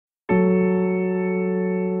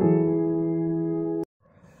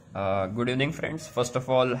Good evening, friends. First of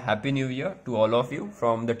all, Happy New Year to all of you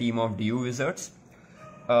from the team of DU Wizards.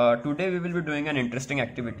 Today we will be doing an interesting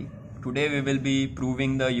activity. Today we will be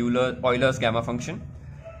proving the Euler's gamma function.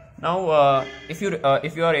 Now, if you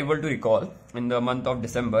are able to recall, in the month of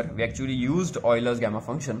December, we actually used Euler's gamma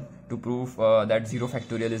function to prove that 0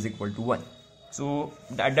 factorial is equal to 1. So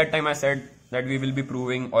at that time I said that we will be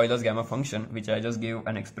proving Euler's gamma function, which I just gave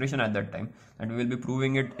an expression at that time, and we will be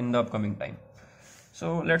proving it in the upcoming time.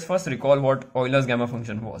 So let's first recall what Euler's gamma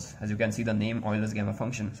function was. As you can see the name Euler's gamma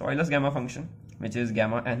function. So Euler's gamma function, which is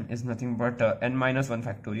gamma n, is nothing but n minus 1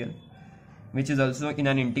 factorial, which is also in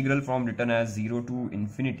an integral form written as 0 to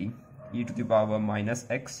infinity e to the power minus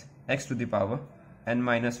x to the power n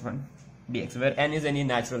minus 1 dx, where n is any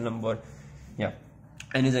natural number. Yeah,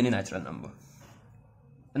 n is any natural number.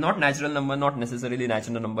 Not natural number, not necessarily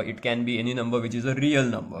natural number. It can be any number which is a real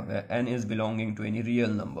number, where n is belonging to any real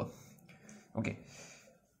number. Okay.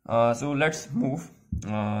 So let's move.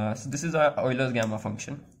 So this is our Euler's gamma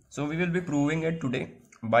function. So we will be proving it today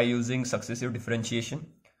by using successive differentiation.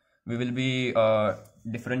 We will be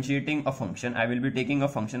differentiating a function. I will be taking a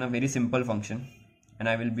function, a very simple function, and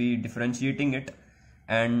I will be differentiating it,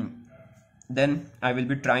 and then I will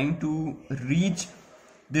be trying to reach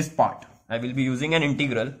this part. I will be using an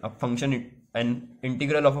integral, an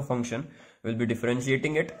integral of a function. Will be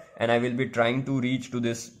differentiating it, and I will be trying to reach to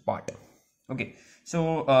this part. Okay,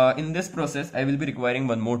 so in this process I will be requiring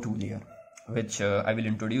one more tool here, which I will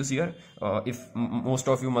introduce here. If most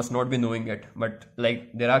of you must not be knowing it, but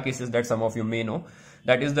like there are cases that some of you may know,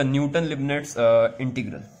 that is the Newton-Leibniz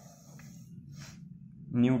integral.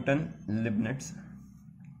 Newton-Leibniz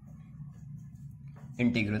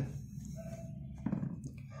integral.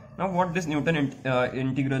 Now what this Newton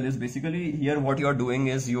integral is, basically here what you are doing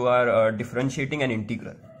is you are differentiating an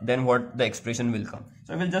integral, then what the expression will come.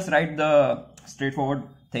 So I will just write the straightforward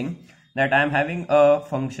thing that I am having a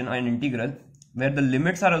function, an integral, where the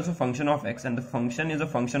limits are also function of x and the function is a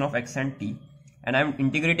function of x and t, and I am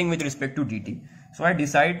integrating with respect to dt. So I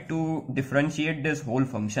decide to differentiate this whole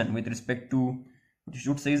function with respect to, what you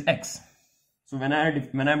should say, is x. So when I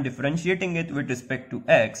am differentiating it with respect to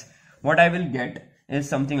x, what I will get is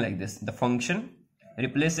something like this: the function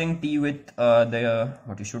replacing t with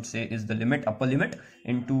what you should say is the limit, upper limit,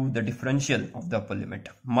 into the differential of the upper limit,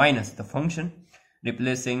 minus the function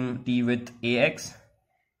replacing t with ax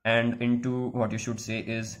and into what you should say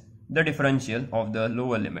is the differential of the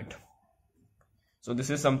lower limit. So this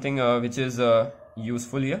is something which is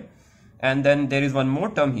useful here. And then there is one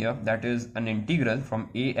more term here, that is an integral from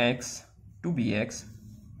ax to bx,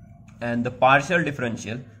 and the partial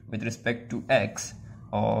differential with respect to x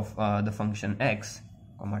of the function x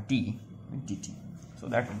comma t dt. So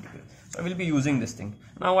that integral. So I will be using this thing.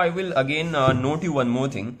 Now I will again note you one more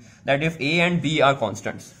thing, that if a and b are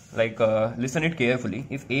constants, like listen it carefully,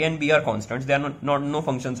 if a and b are constants, they are not no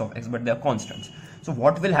functions of x, but they are constants. So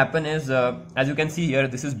what will happen is, as you can see here,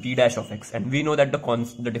 this is b dash of x, and we know that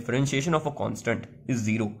the differentiation of a constant is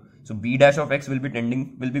 0. So b dash of x will be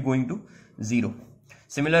going to 0.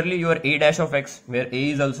 Similarly, your a dash of x, where a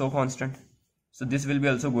is also constant, so this will be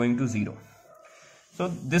also going to 0. So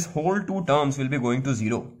this whole two terms will be going to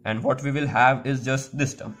 0, and what we will have is just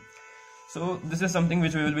this term. So this is something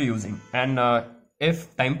which we will be using, and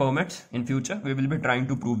if time permits in future, we will be trying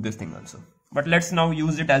to prove this thing also. But let's now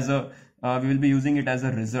use it as a, we will be using it as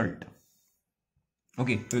a result.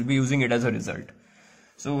 Okay, we will be using it as a result.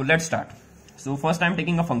 So let's start. So first I am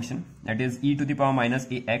taking a function, that is e to the power minus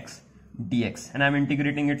ax dx, and I am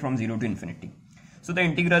integrating it from 0 to infinity. So the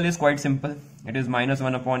integral is quite simple. It is minus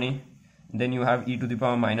 1 upon a, then you have e to the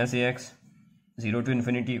power minus ax, 0 to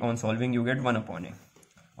infinity. On solving you get 1 upon a.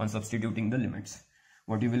 On substituting the limits,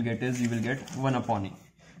 what you will get is, you will get 1 upon a.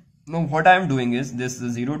 Now what I am doing is, this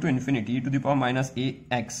 0 to infinity e to the power minus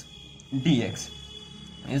ax dx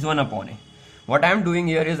is 1 upon a. What I am doing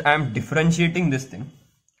here is, I am differentiating this thing.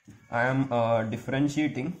 I am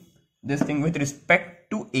differentiating this thing with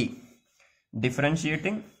respect to a.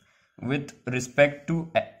 Differentiating with respect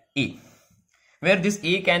to a, where this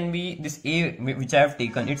a can be, this a which I have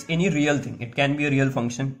taken, it's any real thing. It can be a real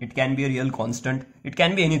function, it can be a real constant, it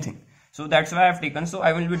can be anything. So that's why I have taken. So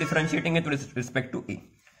I will be differentiating it with respect to a.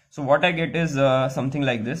 So what I get is something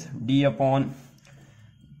like this: d upon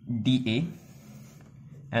dA,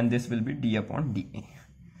 and this will be d upon dA.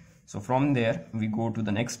 So from there we go to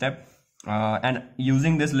the next step. And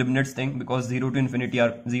using this Leibniz thing, because 0 to infinity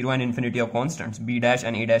are 0 and infinity are constants, b dash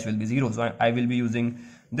and a dash will be 0. So I will be using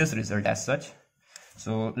this result as such.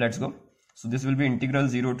 So let's go. So this will be integral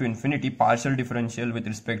 0 to infinity partial differential with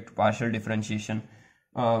respect to partial differentiation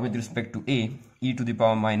with respect to a, e to the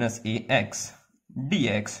power minus ax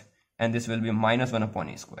dx, and this will be minus 1 upon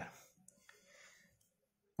a square.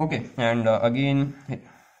 Okay, and again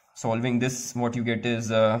solving this, what you get is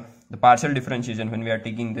the partial differentiation. When we are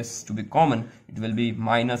taking this to be common, it will be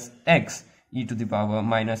minus x e to the power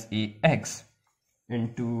minus ax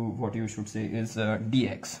into what you should say is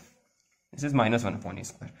dx. This is minus 1 upon a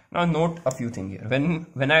square. Now note a few things here.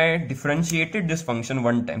 When I differentiated this function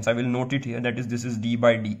one times, I will note it here, that is this is d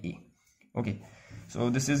by dA. Okay, so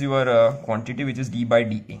this is your quantity which is d by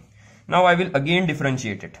dA. Now I will again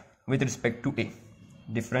differentiate it with respect to a.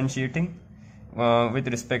 Differentiating with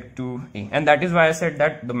respect to a, and that is why I said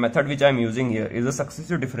that the method which I am using here is a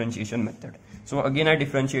successive differentiation method. So again I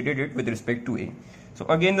differentiated it with respect to a. So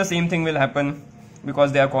again the same thing will happen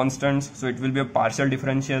because they are constants, so it will be a partial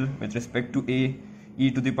differential with respect to a,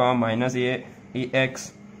 e to the power minus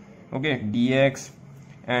ax, okay, dx,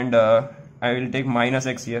 and I will take minus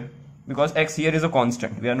x here because x here is a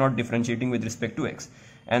constant. We are not differentiating with respect to x,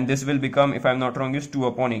 and this will become, if I am not wrong, is 2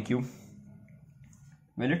 upon a cube.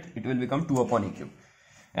 Will it will become 2 upon a cube.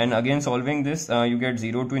 And again solving this, you get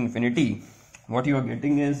 0 to infinity. What you are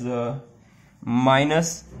getting is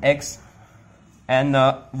minus x, and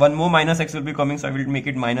one more minus x will be coming, so I will make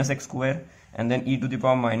it minus x square, and then e to the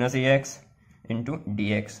power minus ax into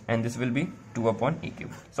dx, and this will be 2 upon a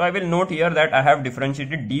cube. So I will note here that I have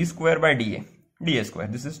differentiated d square by dA square.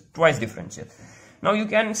 This is twice differential. Now you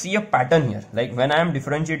can see a pattern here, like when I am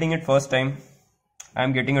differentiating it first time, I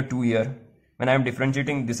am getting a 2 here. When I am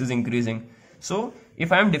differentiating, this is increasing. So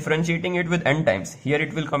if I am differentiating it with n times, here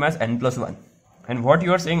it will come as n plus 1. And what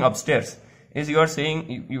you are saying upstairs is, you are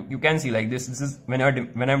saying, you can see like this. This is when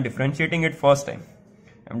I am differentiating it first time,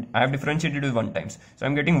 I have differentiated with 1 times, so I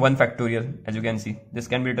am getting 1 factorial. As you can see, this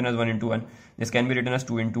can be written as 1 into 1, this can be written as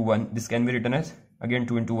 2 into 1, this can be written as again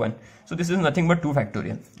 2 into 1. So this is nothing but 2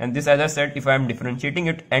 factorial. And this, as I said, if I am differentiating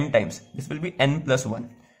it n times, this will be n plus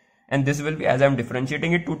 1. And this will be, as I am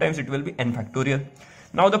differentiating it 2 times, it will be n factorial.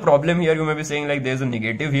 Now the problem here, you may be saying like there is a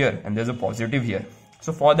negative here and there is a positive here.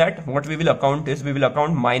 So for that, what we will account is, we will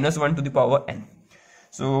account minus 1 to the power n.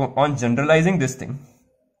 So on generalizing this thing,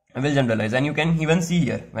 I will generalize, and you can even see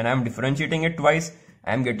here, when I am differentiating it twice,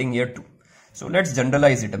 I am getting here 2. So let's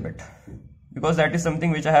generalize it a bit, because that is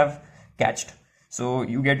something which I have catched. So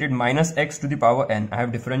you get it minus x to the power n. I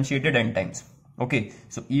have differentiated n times. Okay,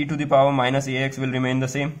 so e to the power minus ax will remain the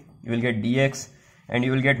same. You will get dx, and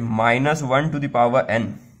you will get minus 1 to the power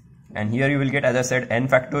n, and here you will get, as I said, n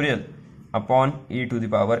factorial upon e to the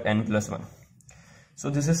power n plus 1. So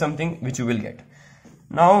this is something which you will get.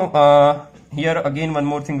 Now here again one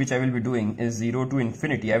more thing which I will be doing is 0 to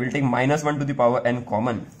infinity. I will take minus 1 to the power n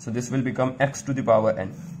common, so this will become x to the power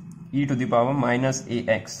n, e to the power minus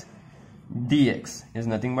ax, dx is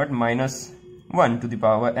nothing but minus 1 to the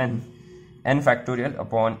power n factorial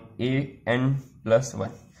upon a n plus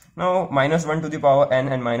 1. Now minus 1 to the power n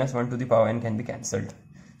and minus 1 to the power n can be cancelled.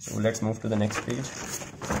 So let's move to the next page.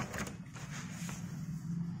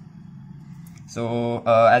 So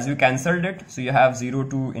as we cancelled it, so you have 0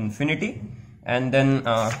 to infinity, and then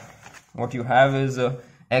what you have is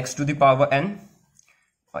x to the power n,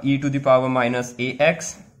 e to the power minus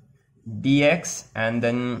ax, dx, and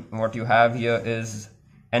then what you have here is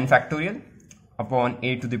n factorial upon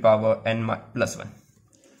a to the power n plus 1,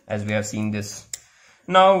 as we have seen this.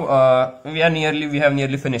 Now we have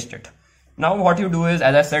nearly finished it. Now what you do is,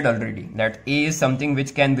 as I said already, that a is something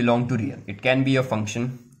which can belong to real. It can be a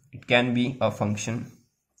function, it can be a function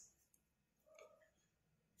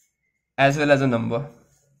as well as a number,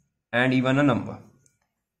 and even a number.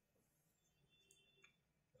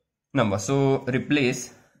 So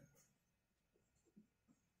replace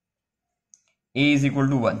a is equal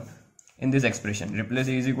to 1 in this expression. Replace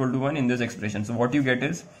a is equal to 1 in this expression. So what you get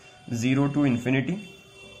is 0 to infinity.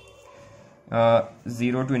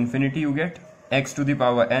 0 to infinity you get x to the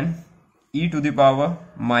power n, e to the power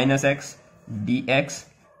minus x, dx,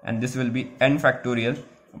 and this will be n factorial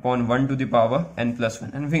upon 1 to the power n plus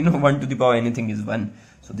 1, and we know 1 to the power anything is 1,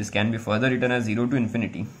 so this can be further written as 0 to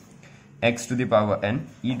infinity x to the power n,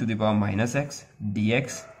 e to the power minus x,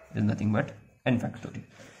 dx is nothing but n factorial.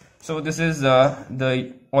 So this is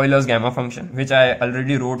the Euler's gamma function, which I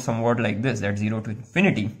already wrote somewhat like this, that 0 to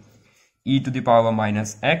infinity e to the power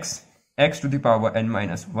minus x, x to the power n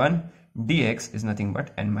minus 1, dx is nothing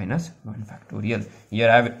but n minus 1 factorial. Here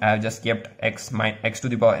I have just kept x to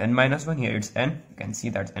the power n minus 1, here it's n, you can see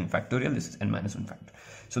that's n factorial, this is n minus 1 factorial.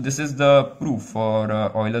 So this is the proof for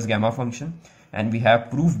Euler's gamma function, and we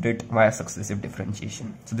have proved it via successive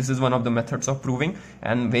differentiation. So this is one of the methods of proving,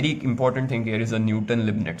 and very important thing here is a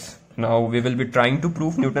Newton-Leibniz. Now we will be trying to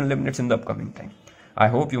prove Newton-Leibniz in the upcoming time. I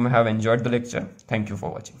hope you may have enjoyed the lecture. Thank you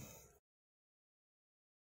for watching.